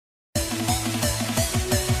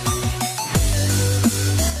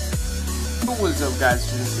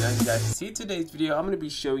Guys, as you guys see today's video, I'm going to be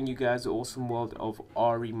showing you guys the awesome world of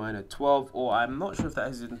Ariminer12, or I'm not sure if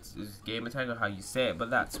that is his gamertag or how you say it,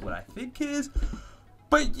 but that's what I think it is.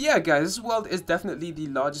 But yeah guys, this world is definitely the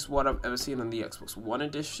largest world I've ever seen on the Xbox One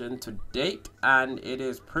edition to date, and it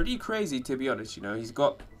is pretty crazy, to be honest. You know, he's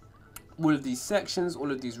got all of these sections,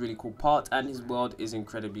 all of these really cool parts, and his world is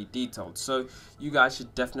incredibly detailed, so you guys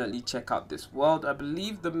should definitely check out this world. I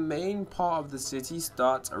believe the main part of the city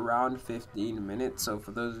starts around 15 minutes, so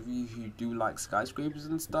for those of you who do like skyscrapers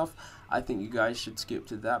and stuff, I think you guys should skip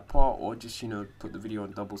to that part, or just, you know, put the video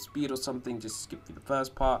on double speed or something, just skip through the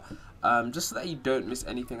first part, just so that you don't miss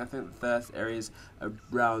anything. I think the first areas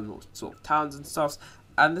around sort of towns and stuff.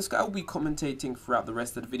 And this guy will be commentating throughout the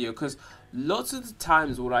rest of the video, because lots of the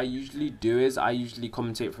times what I usually do is I usually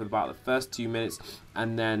commentate for about the first 2 minutes,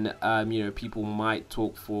 and then you know, people might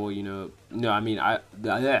talk for, you know, I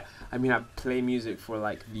play music for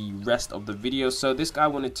like the rest of the video. So this guy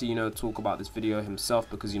wanted to, you know, talk about this video himself,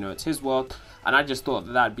 because, you know, it's his world, and I just thought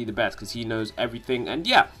that that'd be the best because he knows everything. And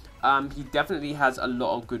yeah, he definitely has a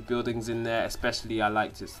lot of good buildings in there, especially I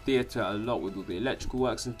liked his theatre a lot with all the electrical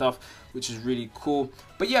works and stuff, which is really cool.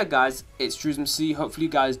 But yeah guys, it's Drewsmc. Hopefully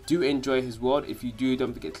you guys do enjoy his world. If you do,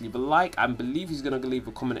 don't forget to leave a like. I believe he's going to leave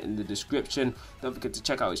a comment in the description. Don't forget to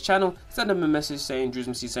check out his channel, send him a message saying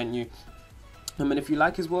Drewsmc sent you. And if you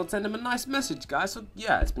like his world, send him a nice message, guys. So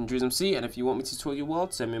yeah, it's been Drewsmc, and if you want me to tour your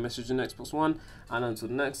world, send me a message on Xbox One. And until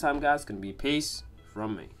next time guys, it's going to be peace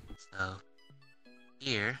from me. So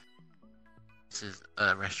here, this is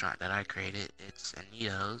a restaurant that I created. It's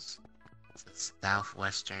Anito's. It's a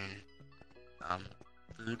southwestern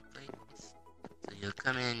food place. So you'll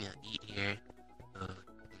come in, you'll eat here, you'll,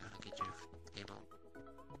 you know, get your table,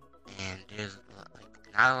 and there's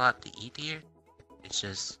like not a lot to eat here. It's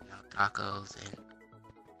just, you know, tacos and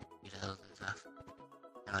burritos and stuff,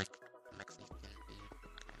 and like Mexican food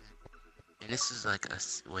kinda. And this is like a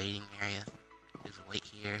waiting area. There's a wait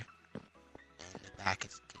here, and the back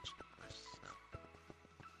is the kitchen, of course.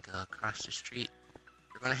 So go across the street.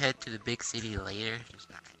 We're gonna head to the big city later, just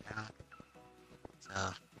not right now.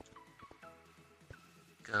 So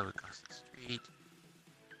go across the street.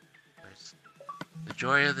 Of course, the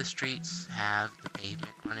majority of the streets have the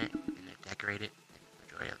pavement on it, and they're decorated.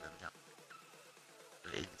 The majority of them don't.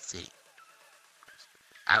 But in the city,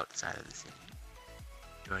 outside of the city,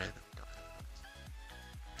 the majority of them don't have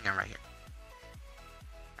those. And right here.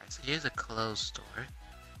 Alright, so here's a clothes store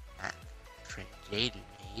that friend Jaden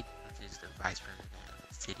made, which is the vice president of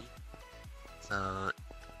the city. So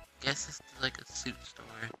I guess it's like a suit store.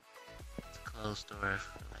 It's a clothes store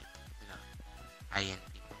for, like, you know, high-end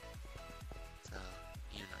people. So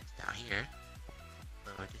even though it's down here,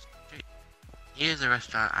 lower this street. Here's a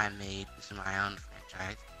restaurant I made. This is my own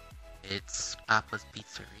franchise. It's Papa's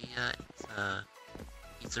Pizzeria. It's a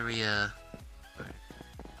pizzeria for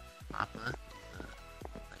Papa.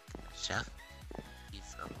 He's a chef.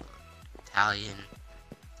 He's Italian.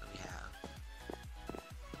 So we have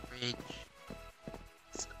fridge,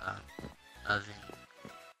 oven.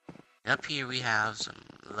 And up here we have some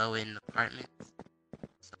low-end apartments.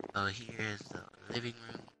 So here is the living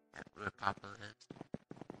room where Papa lives.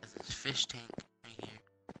 There's this fish tank right here,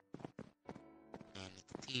 and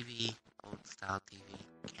it's a TV, old style TV.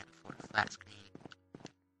 Can't afford a flat screen.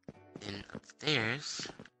 Then upstairs,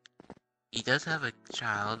 he does have a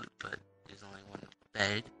child, but there's only one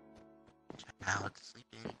bed. Child to sleep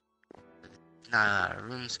in. But it's not a lot of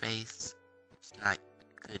room space. It's not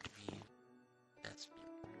a good view. That's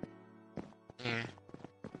there.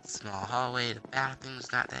 Small hallway. The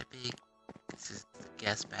bathroom's not that big. This is the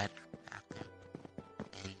guest bathroom.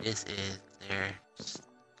 And this is their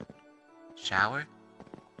shower.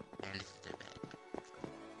 And this is their bed.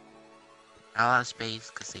 Not a lot of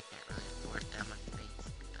space because they can't really afford that much space.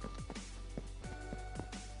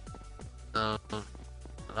 So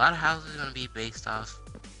a lot of houses are going to be based off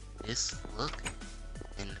this look,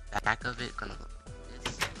 and the back of it going to look like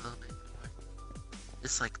this a little bit more.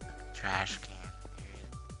 This is like the trash can area.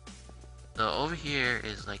 So over here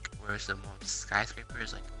is like where some more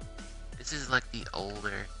skyscrapers, like this is like the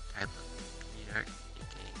older type of New York,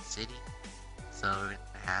 aka city. So we're going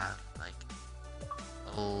to have like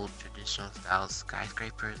old traditional style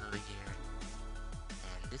skyscrapers over here.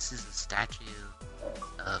 And this is a statue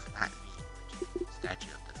of, not me, but a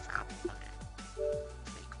statue of the founder.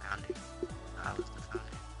 Fake founder. I was the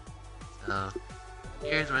founder. So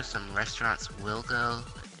here's where some restaurants will go,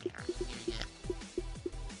 but they aren't here yet.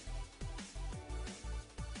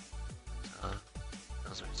 So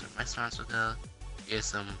those are where some restaurants will go. Here's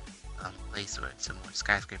some place where some more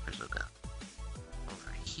skyscrapers will go.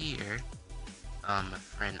 Over here my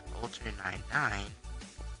friend Ultra99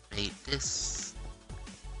 made this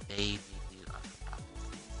baby view of the office.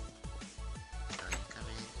 So you come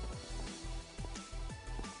in,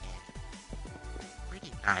 and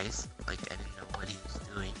pretty nice. Like, I didn't know what he was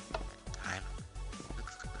doing at the time.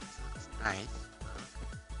 Looks nice. So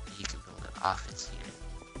you can build an office here.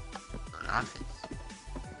 Build an office.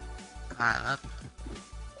 Climb up.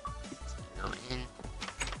 So you go in.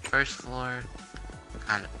 First floor,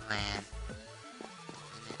 kind of plan.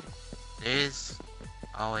 There is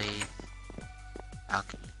always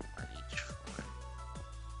balcony on each floor.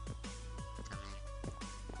 Come in.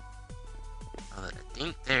 Although I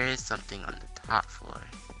think there is something on the top floor.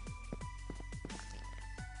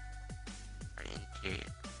 I think or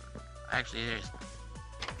interior. Actually, there's.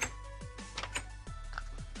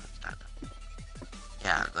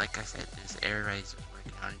 Yeah, like I said, everybody's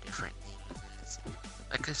working on different things in this.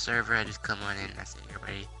 Like a server, I just come on in and I say,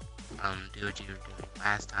 everybody, do what you were doing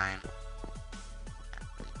last time. Get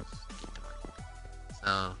to work.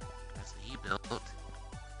 So that's what he built.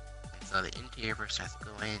 And so the interior person has to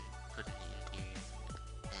go in, put in the interior,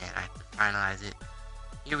 and I have to finalize it.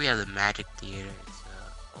 Here we have the Magic Theater. It's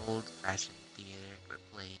an old-fashioned theater for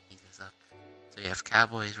plays and stuff. So you have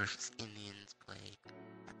Cowboys versus Indians play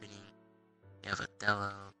happening. You have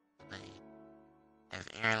Othello play. You have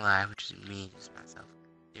Aaron Live, which is me, just myself.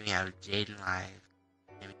 Then we have Jaden Live.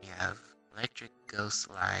 Then we have Electric Ghost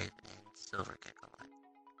Live and Silver Gecko Live.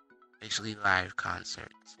 Basically live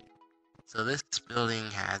concerts. So this building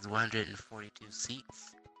has 142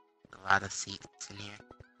 seats. A lot of seats in here.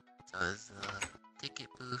 So there's a ticket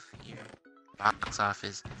booth here. Box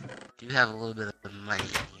office. Do have a little bit of money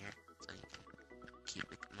in here, so you can keep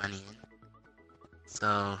the money in.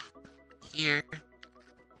 So here,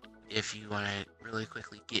 if you want to really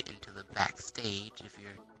quickly get into the backstage, if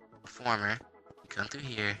you're a performer, you come through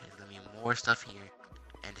here. There's gonna be more stuff here,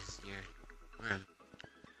 and this is your room,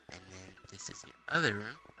 and then this is your other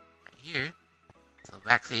room right here. So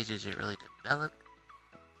backstage isn't really developed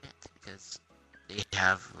yet because they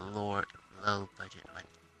have low budget money.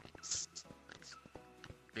 It's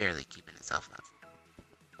barely keeping itself up.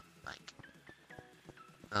 Like,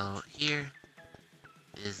 so here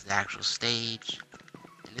is the actual stage,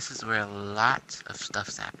 and this is where a lot of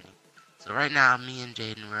stuff's happening. So right now, me and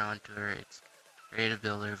Jaden, we're on tour. It's Creative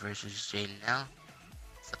Builder versus Jaden L.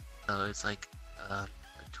 So it's like a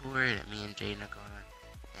tour that me and Jaden are going on,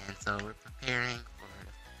 and so we're preparing for.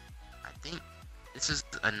 I think this is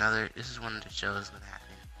one of the shows gonna happen.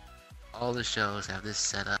 All the shows have this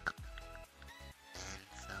set up, and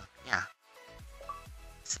so yeah,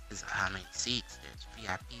 this is how many seats. There's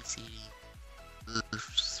VIP seating,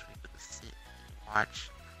 booths where you can sit and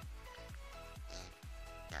watch, and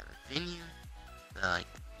yeah, the venue, the like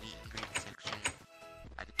meet and greet section.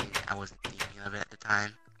 I wasn't thinking of it at the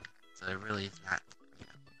time, so it really is not,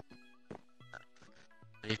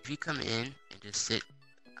 But if you come in and just sit,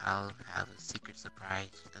 I'll have a secret surprise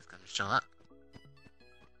that's gonna show up.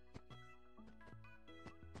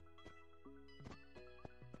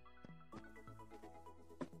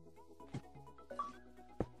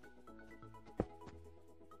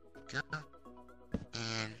 Go.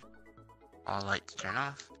 And all lights turn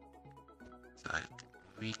off. So I have to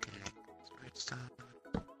reconnect redstone.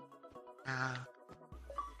 Now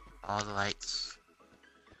all the lights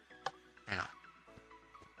turn off.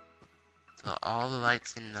 So all the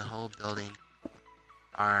lights in the whole building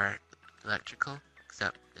are electrical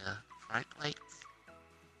except the front lights.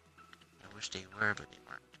 I wish they were, but they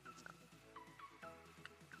weren't. So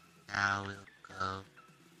now we'll go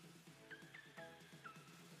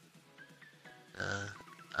the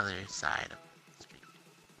other side of the street.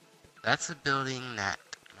 That's a building that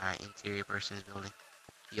my interior person is building.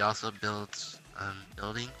 He also builds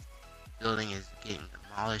buildings. Building is getting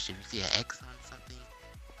demolished. If you see an X on something,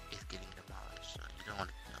 it's getting demolished. So you don't want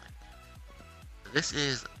to kill it. So this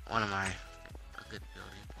is one of a good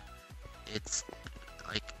building. It's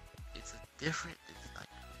like it's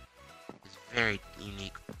very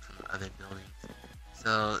unique from other buildings.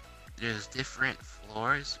 So there's different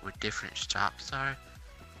floors where different shops are.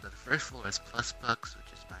 So the first floor is Plus Bucks,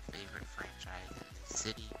 which is my favorite franchise in this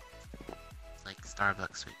city. It's like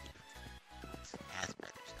Starbucks, but it has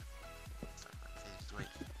better stuff. Starbucks is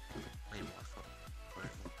way more for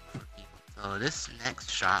people. So this next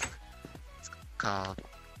shop is called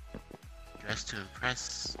Dress to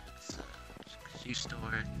Impress. It's a shoe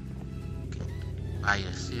store. You can buy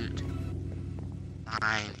a suit,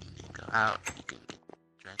 line, and then go out. You can get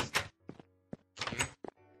dressed here.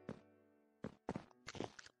 Okay.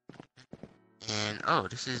 And oh,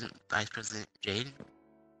 this is Vice President Jaden.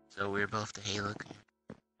 So we're both the Halo.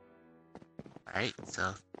 Alright,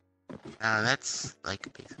 so now that's like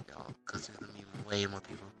basically all, because there's gonna be way more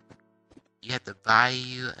people. You have to buy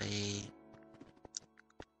you a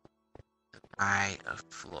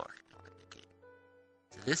floor. Okay.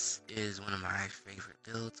 So this is one of my favorite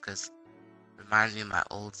builds because it reminds me of my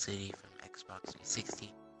old city from Xbox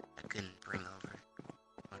 360. I couldn't bring over.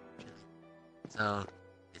 So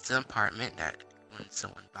it's an apartment that when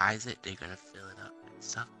someone buys it, they're gonna fill it up and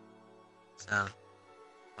stuff. So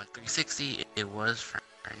on 360, it was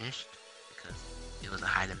furnished because it was a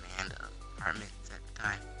high demand of apartments at the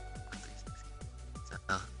time on 360. So,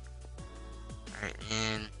 alright,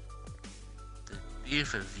 and the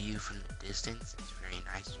beautiful view from the distance is very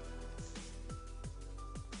nice.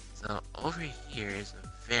 So over here is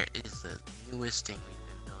the newest thing we've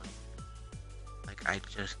been building. Like I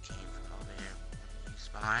just came from over there. When you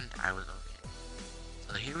spawned, I was over here.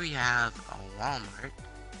 So here we have a Walmart,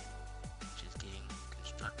 which is getting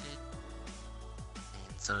constructed.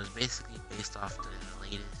 And so it's basically based off the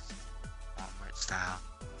latest Walmart style.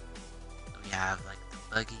 So we have like the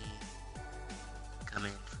buggy come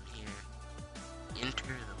in from here, enter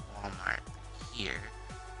the Walmart here.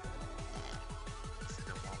 And this is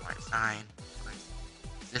the Walmart sign.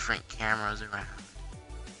 There's different cameras around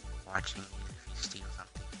watching you if you steal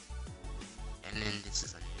something. And then this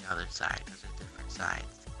is another side. Those are different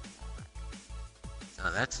sides to the Walmart.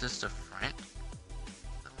 So that's just the front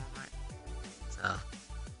of the Walmart. So,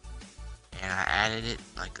 and I added it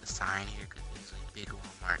like a sign here because usually big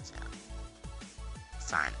Walmarts have a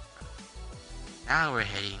sign in front. Now we're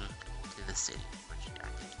heading to the city, which I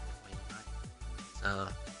think you're waiting on. So,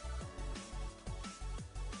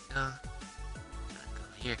 go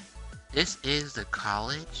here. This is the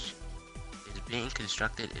college. It's being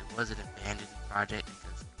constructed. It was an abandoned project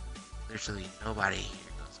because literally nobody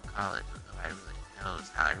here goes to college. Nobody really knows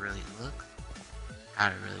how it really looks, how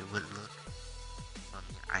it really would look. Well,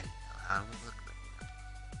 I mean, I know how it would look,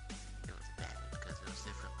 but it was abandoned because there was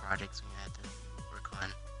different projects we had to work on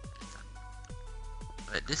and stuff.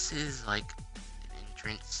 But this is like an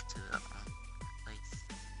entrance to the place.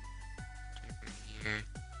 Here you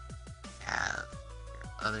have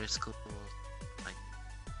your other schools, like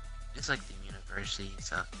it's like the university.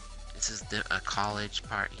 So this is a college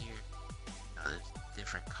part here. There's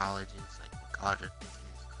different colleges, like the College of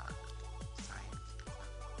Business, College of Science.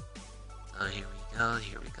 So here we go.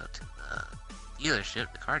 Here we go to the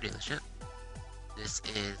dealership, the car dealership. This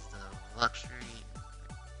is the luxury.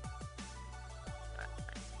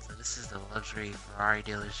 So this is the luxury Ferrari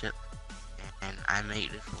dealership, and I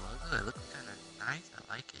made this logo. It looks kind of nice.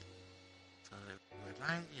 I like it. So it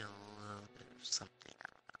reminds me a little bit of something. I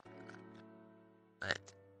don't know. But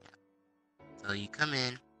yeah. So you come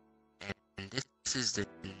in, and this is the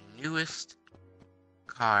newest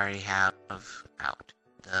car I have out.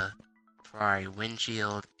 The Ferrari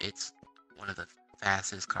windshield. It's one of the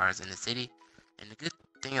fastest cars in the city. And the good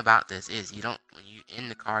thing about this is when you in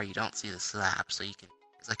the car, you don't see the slab, so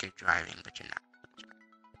it's like you're driving, but you're not.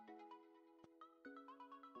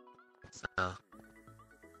 So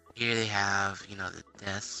here they have, the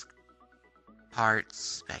desk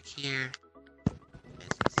parts back here.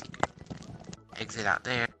 There's a secret exit out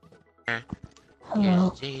there.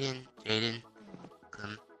 Here's Jaden,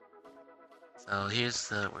 come. So here's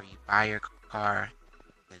where you buy your car.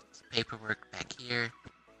 There's paperwork back here,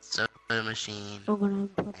 soda machine, and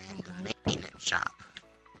the maintenance shop.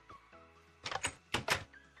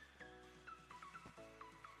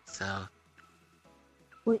 So,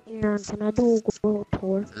 wait, Aaron, can I do a world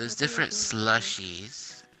tour? So there's different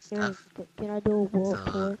slushies and Aaron, stuff. can I do a world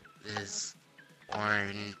tour? There's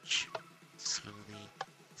orange smoothie.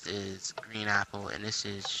 This is green apple, and this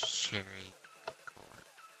is cherry cola.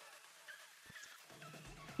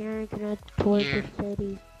 Aaron, can I tour Here. the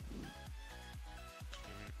city?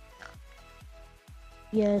 No.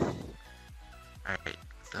 Yes. Alright,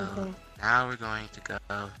 so Okay. now we're going to go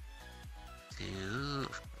to...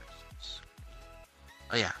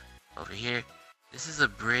 Oh yeah, over here. This is a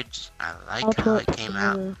bridge. I like how it came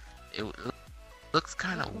out. It looks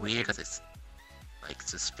kind of weird because it's like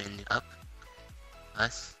suspended up.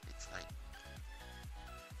 Plus, it's like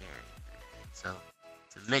very. So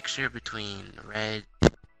it's a mixture between red,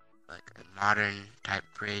 like a modern type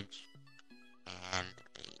bridge, and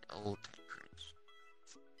a old type bridge.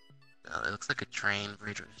 So it looks like a train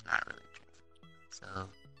bridge, but it's not really a train. So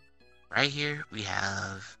right here we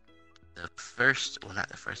have the first, well, not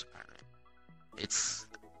the first apartment. It's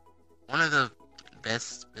one of the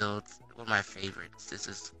best builds, one of my favorites. This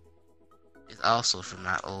is also from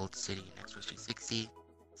my old city in Xbox 360.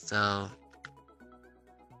 So,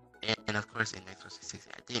 and of course in Xbox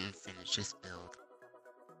 360, I didn't finish this build.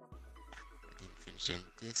 I didn't in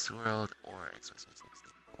this world or Xbox 360.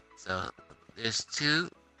 So there's two,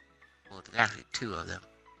 well, there's actually two of them,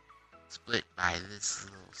 split by this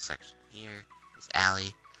little section here, this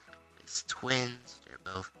alley. It's twins,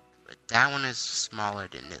 they're both, but that one is smaller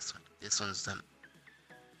than this one. This one's the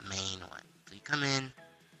main one. So you come in,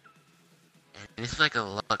 and it's like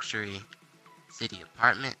a luxury city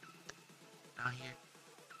apartment down here.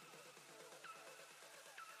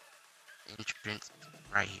 Entrance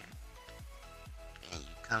right here. And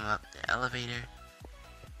you come up the elevator,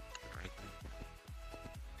 right here.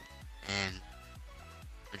 And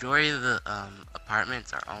majority of the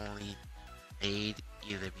apartments are only made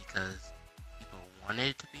either because people wanted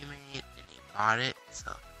it to be made and they bought it.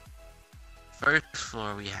 So first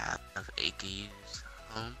floor we have AKU's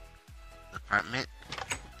home apartment,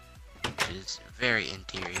 which is very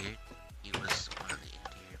interior. He was one of the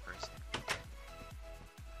interior person.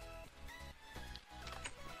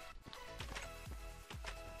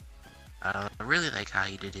 I really like how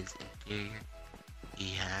he did his interior.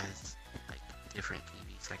 He has like different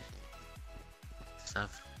TV section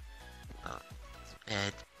stuff. His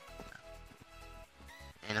bed.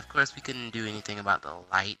 And of course we couldn't do anything about the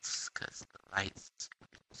lights, because the lights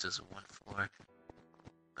was just one floor.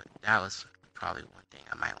 But that was probably one thing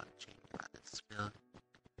I might want to change about this build.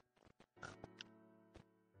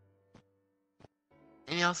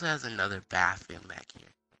 And he also has another bathroom back here.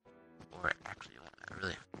 Or actually one I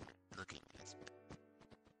really looking at this.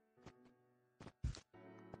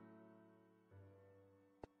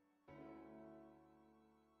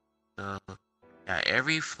 So yeah,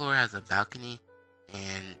 every floor has a balcony,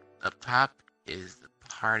 and up top is the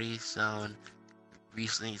party zone.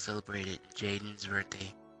 Recently celebrated Jaden's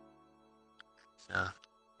birthday. So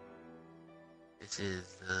this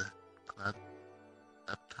is the club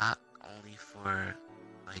up top, only for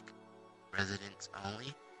like residents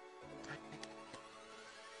only.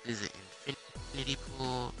 This is an infinity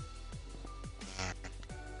pool, and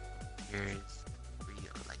here's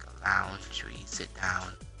like a lounge where you sit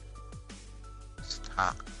down, just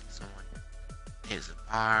talk to someone. Here's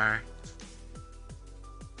a bar,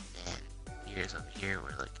 and here's over here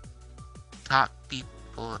where like top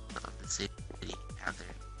people of the city have their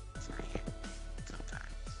right here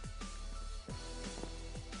sometimes.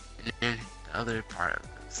 And then the other part of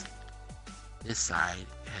this side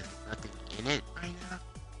has nothing in it right now,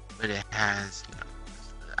 but it has, you know,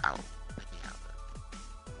 the outlet.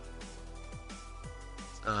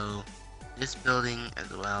 So this building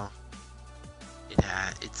as well,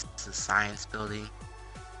 it's a science building,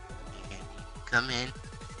 and you come in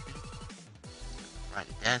front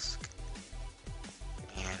desk,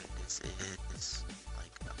 and this is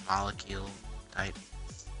like a molecule type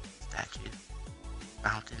statue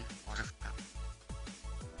fountain, water fountain.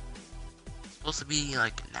 It's supposed to be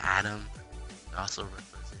like an atom, it also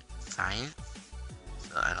represents science,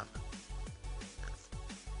 so I don't know.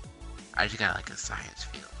 I just got like a science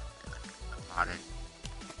feel, like a modern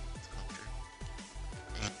sculpture.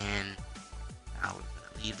 And now we're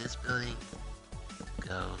gonna leave this building to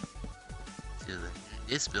go to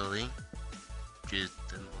this building, which is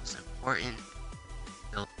the most important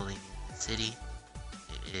building in the city.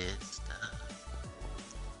 It is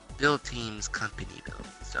the build team's company building.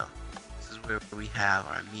 So this is where we have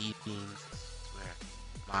our meetings. This is where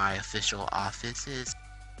my official office is.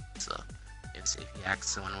 So if you ask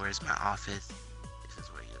someone where's my office, this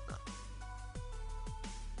is where you go.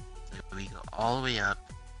 So we go all the way up,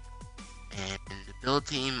 and the build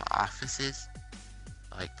team offices,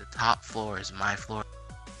 like the top floor is my floor,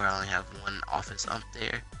 where I only have one office up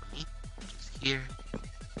there for me, which is here.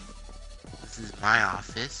 This is my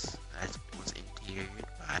office that was interior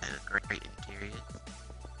by a great interior.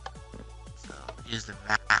 So here's the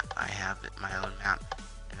map. I have my own map,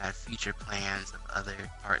 and I have future plans of other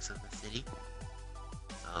parts of the city.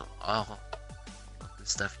 So all of the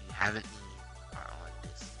stuff you haven't seen are on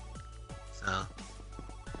this. So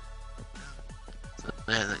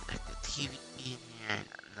there's like a TV in here, and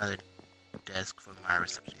another desk for my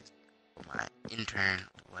receptionist, my intern,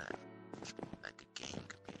 whatever, like a game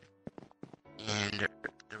computer. And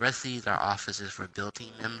the rest of these are offices for build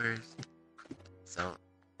team members. So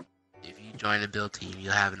if you join the build team,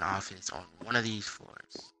 you'll have an office on one of these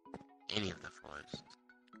floors, any of the floors.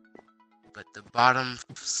 But the bottom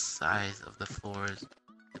size of the floors,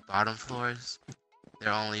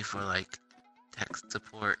 they're only for like tech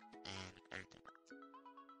support and everything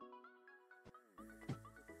else.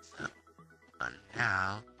 So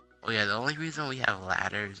now, oh yeah, the only reason we have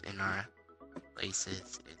ladders in our places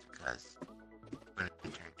is because we're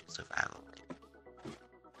gonna turn to survival,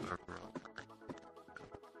 like, or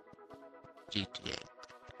GTA.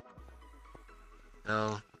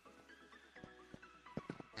 So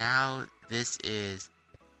now this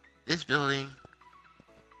building.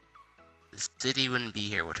 The city wouldn't be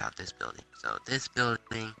here without this building. So this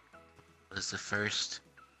building was the first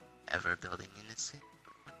ever building in the city.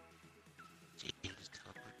 Jaden just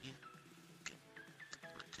teleport you. Okay.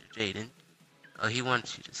 Teleport to Jaden. Oh, he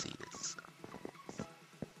wants you to see this.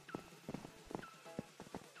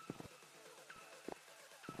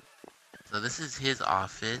 So this is his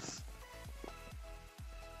office.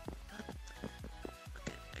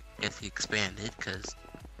 Okay, I guess he expanded because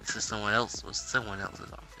this is someone else's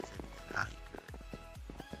office. And now he grew it.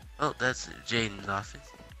 Oh, that's Jaden's office.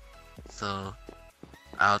 So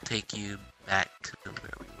I'll take you back to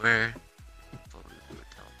where we were before we were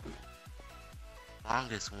teleported.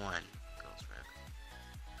 Longest one goes forever.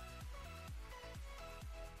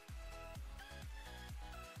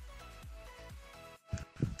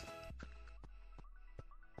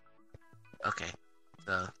 Okay,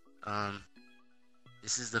 so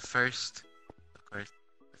this is the first, of course,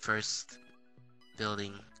 the first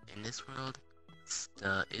building in this world.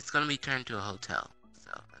 It's gonna be turned to a hotel, so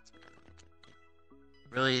that's what I'm gonna do.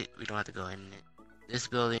 Really, we don't have to go in it. This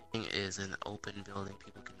building is an open building.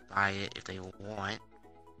 People can buy it if they want.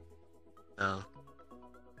 So,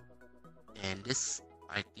 and this,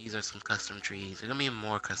 like, these are some custom trees. There's gonna be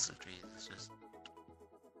more custom trees. It's just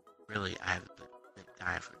really, I haven't been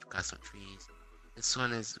dying for custom trees. This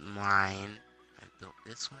one is mine. I built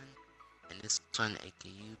this one, and this one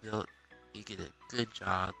AKU built. You get a good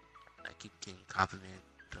job. I keep getting complimented.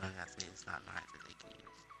 Don't have to say it's not mine for AKUs.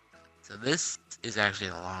 So this is actually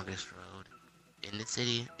the longest road in the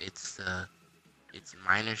city. It's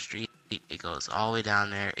Minor Street. It goes all the way down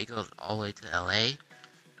there. It goes all the way to LA,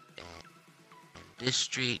 and this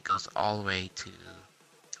street goes all the way to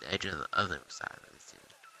the edge of the other side of the city,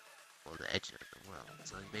 or the edge of the world.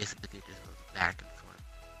 So it basically just goes back and forth.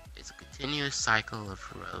 It's a continuous cycle of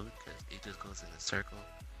road because it just goes in a circle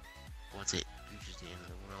once it reaches the end of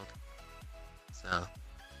the world. So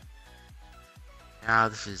now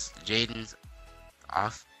this is Jaden's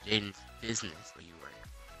business where you work.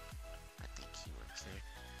 I think he works there.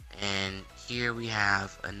 And here we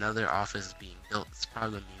have another office being built. It's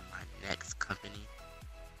probably gonna be my next company.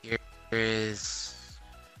 Here is,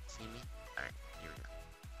 see me? Alright, here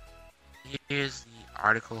we go. Here's the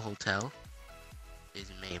Article Hotel.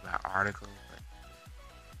 It's made by Article, but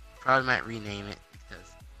probably might rename it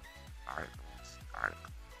because Article.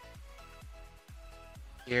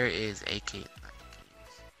 Here is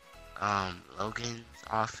Logan's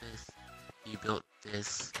office. He built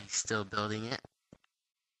this. He's still building it.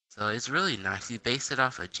 So it's really nice. He based it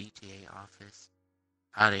off a GTA office.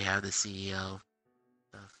 How they have the CEO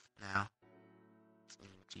stuff now in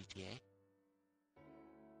GTA.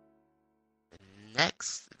 The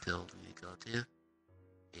next building we go to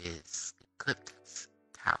is Eclipse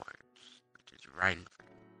Towers, which is right in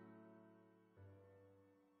front.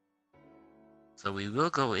 So we will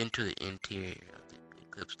go into the interior of the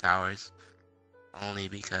Eclipse Towers, only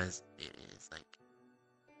because it is like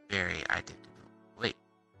very identical. Wait,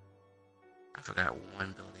 I forgot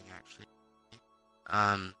one building actually.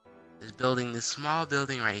 This small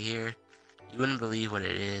building right here, you wouldn't believe what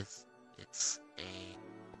it is. It's a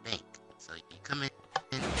bank. So you come in,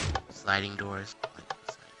 sliding doors, like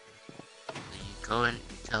this. So you go in,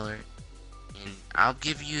 you tell her, and I'll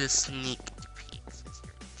give you a sneak peek since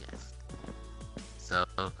you're a guest. So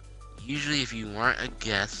usually if you weren't a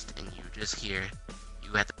guest and you were just here,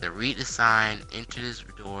 you have to read the sign, enter this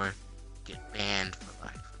door, get banned for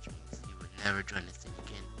life, which means you would never join this thing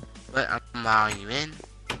again. But I'm allowing you in,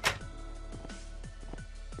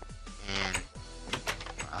 and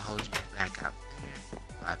I'll hold you back out there.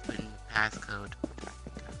 I put in the passcode, which I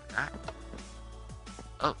think I forgot.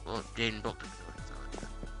 Oh, well, Jaden broke the building, so it's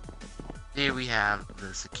done. Here we have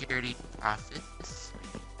the security office.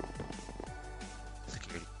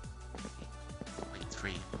 Security waits for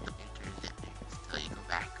you to enter it until you go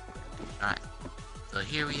back. Alright, so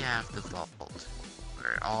here we have the vault,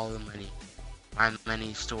 where all the money, my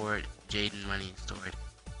money is stored, Jaden money is stored.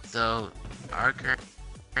 So our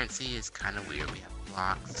currency is kind of weird. We have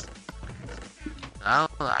blocks. So I'll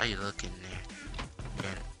allow you to look in there.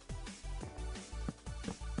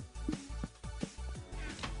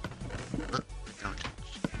 And look, but don't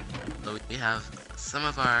touch. So we have some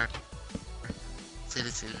of our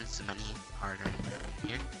citizens' money hard-earned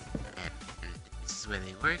here, and this is where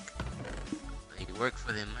they work. They work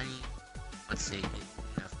for their money. Once they get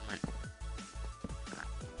enough money,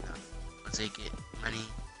 once they get money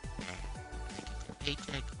and they get their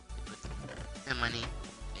paycheck, they put their money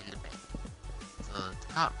in the bank. So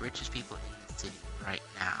the top richest people in the city right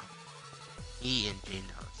now me and Jaden07,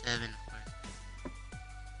 of course.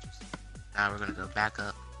 Now we're gonna go back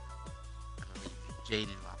up. I'm gonna leave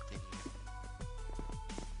Jaden locked in here.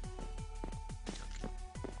 Okay.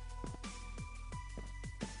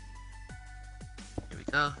 Here we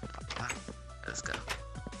go. Let's go.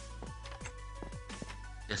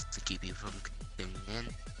 Just to keep you from continuing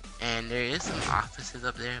in. And there is some offices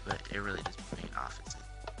up there, but they're really just plain offices.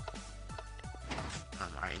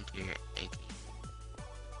 Our interior AK.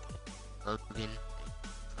 Logan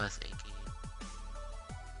plus AK.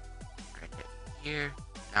 Right here.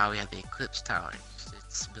 Now we have the Eclipse Tower.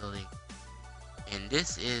 It's building. And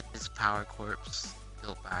this is Power Corps,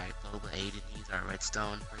 built by Global Aiden. He's our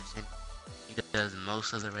redstone person. He does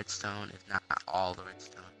most of the redstone, if not all the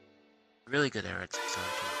redstone. Really good at redstone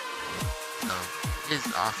too. So his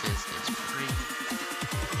office is pretty